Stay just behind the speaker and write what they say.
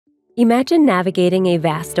Imagine navigating a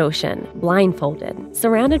vast ocean, blindfolded,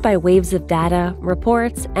 surrounded by waves of data,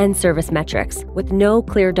 reports, and service metrics, with no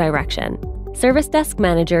clear direction. Service desk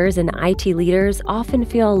managers and IT leaders often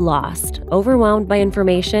feel lost, overwhelmed by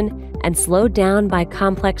information, and slowed down by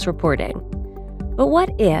complex reporting. But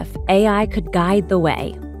what if AI could guide the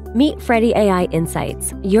way? Meet Freddy AI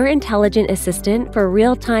Insights, your intelligent assistant for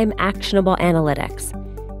real-time actionable analytics.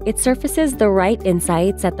 It surfaces the right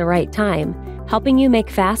insights at the right time, helping you make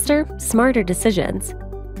faster, smarter decisions.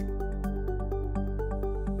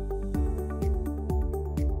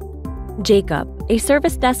 Jacob, a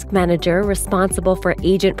service desk manager responsible for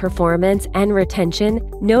agent performance and retention,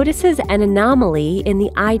 notices an anomaly in the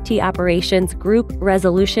IT operations group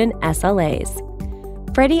resolution SLAs.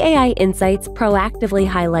 Freddy AI Insights proactively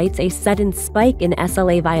highlights a sudden spike in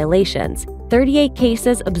SLA violations, 38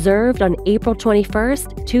 cases observed on April 21,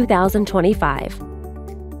 2025.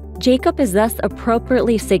 Jacob is thus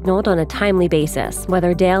appropriately signaled on a timely basis,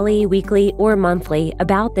 whether daily, weekly, or monthly,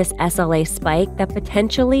 about this SLA spike that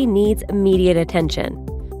potentially needs immediate attention.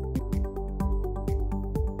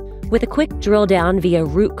 With a quick drill down via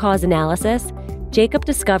root cause analysis, Jacob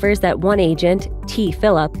discovers that one agent, T.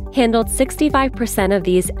 Philip, handled 65% of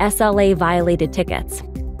these SLA-violated tickets.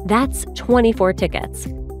 That's 24 tickets.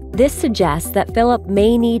 This suggests that Philip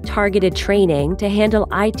may need targeted training to handle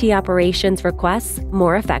IT operations requests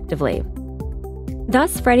more effectively.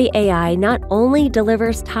 Thus, Freddy AI not only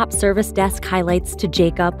delivers top service desk highlights to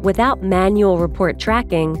Jacob without manual report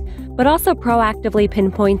tracking, but also proactively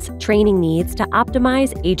pinpoints training needs to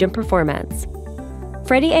optimize agent performance.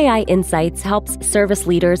 Freddy AI Insights helps service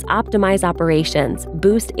leaders optimize operations,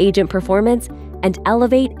 boost agent performance, and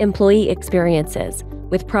elevate employee experiences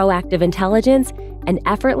with proactive intelligence and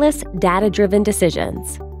effortless data-driven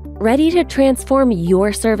decisions. Ready to transform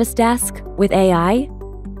your service desk with AI?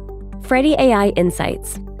 Freddy AI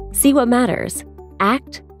Insights. See what matters.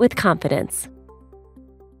 Act with confidence.